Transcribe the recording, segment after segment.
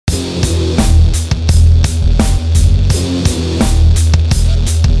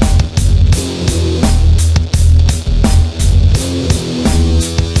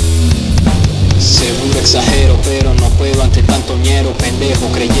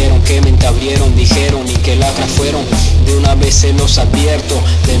se los advierto,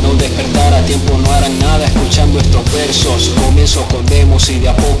 de no despertar a tiempo no harán nada escuchando estos versos. Comienzo con demos y de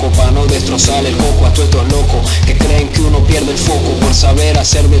a poco, pa' no destrozar el coco a todos estos locos que creen que uno pierde el foco por saber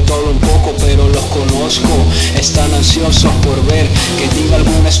hacer de todo un poco, pero los conozco, están ansiosos por ver que diga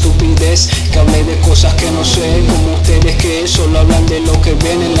alguna estupidez, que hable de cosas que no sé, como ustedes que solo hablan de lo que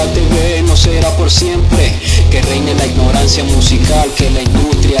ven en la TV. No será por siempre que reine la ignorancia musical que la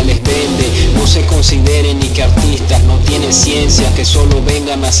industria les vende. No se consideren ni que artistas no tienen ciencia, que solo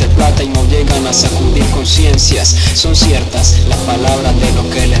vengan a hacer plata y no llegan a sacudir conciencias. Son ciertas las palabras de los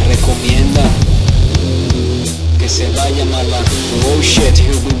que les recomiendan que se vayan a la oh shit,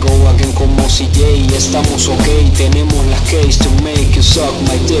 here we go again como CJ. Estamos ok, tenemos las keys to make you suck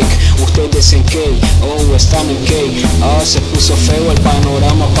my dick. Ustedes en K, oh están en K. Se puso feo el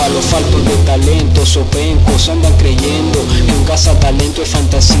panorama para los faltos de talentos o pencos. Andan creyendo que un cazatalento es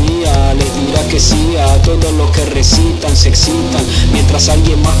fantasía. Les dirá que sí a todos los que recitan, se excitan, mientras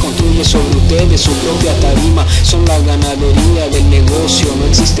alguien más construye sobre ustedes su propia tarima. Son la ganadería del negocio, no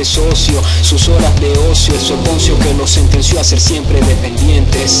existe socio. Sus horas de ocio, el soponcio que los sentenció a ser siempre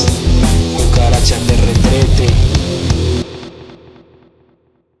dependientes, cucarachas de retrete.